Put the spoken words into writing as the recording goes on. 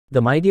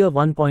The Midea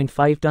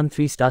 1.5-ton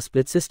 3-star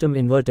split system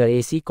inverter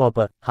AC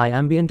copper, high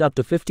ambient up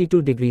to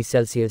 52 degrees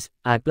Celsius,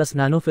 AC plus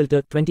nano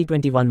filter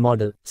 2021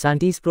 model,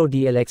 Santis Pro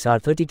DLX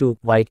R32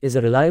 white is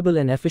a reliable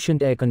and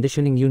efficient air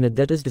conditioning unit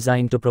that is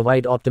designed to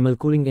provide optimal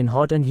cooling in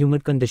hot and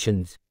humid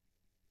conditions.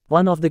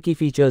 One of the key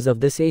features of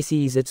this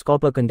AC is its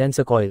copper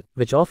condenser coil,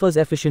 which offers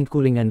efficient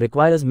cooling and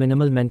requires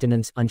minimal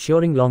maintenance,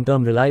 ensuring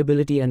long-term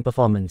reliability and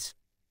performance.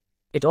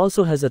 It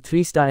also has a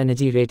 3-star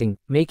energy rating,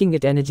 making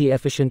it energy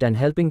efficient and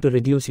helping to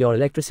reduce your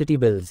electricity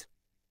bills.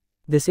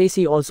 This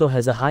AC also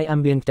has a high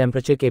ambient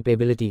temperature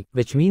capability,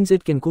 which means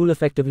it can cool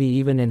effectively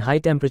even in high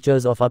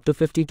temperatures of up to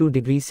 52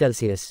 degrees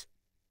Celsius.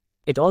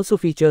 It also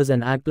features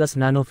an AC plus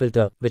nano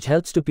filter, which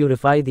helps to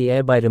purify the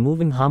air by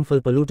removing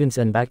harmful pollutants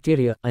and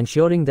bacteria,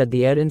 ensuring that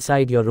the air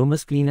inside your room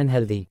is clean and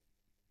healthy.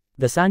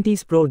 The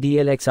Santis Pro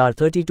DLX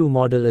R32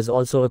 model is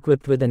also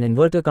equipped with an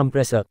inverter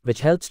compressor, which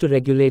helps to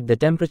regulate the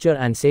temperature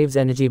and saves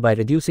energy by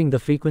reducing the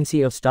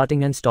frequency of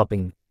starting and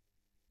stopping.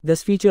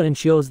 This feature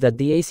ensures that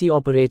the AC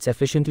operates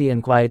efficiently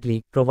and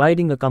quietly,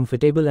 providing a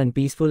comfortable and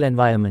peaceful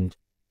environment.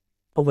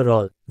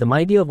 Overall, the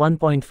Midea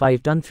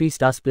 1.5-ton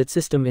 3-star split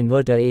system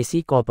inverter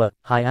AC copper,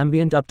 high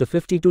ambient up to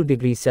 52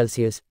 degrees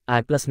Celsius,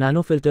 AC plus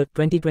nano filter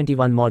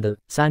 2021 model,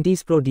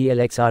 Santis Pro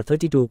DLX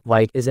R32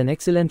 white is an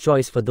excellent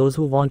choice for those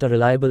who want a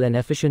reliable and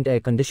efficient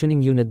air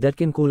conditioning unit that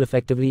can cool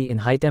effectively in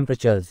high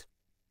temperatures.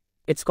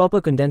 Its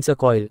copper condenser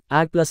coil,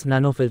 AC plus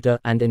nano filter,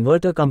 and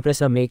inverter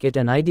compressor make it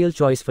an ideal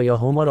choice for your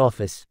home or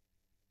office.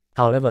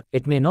 However,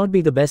 it may not be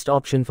the best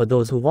option for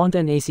those who want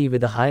an AC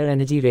with a higher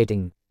energy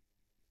rating.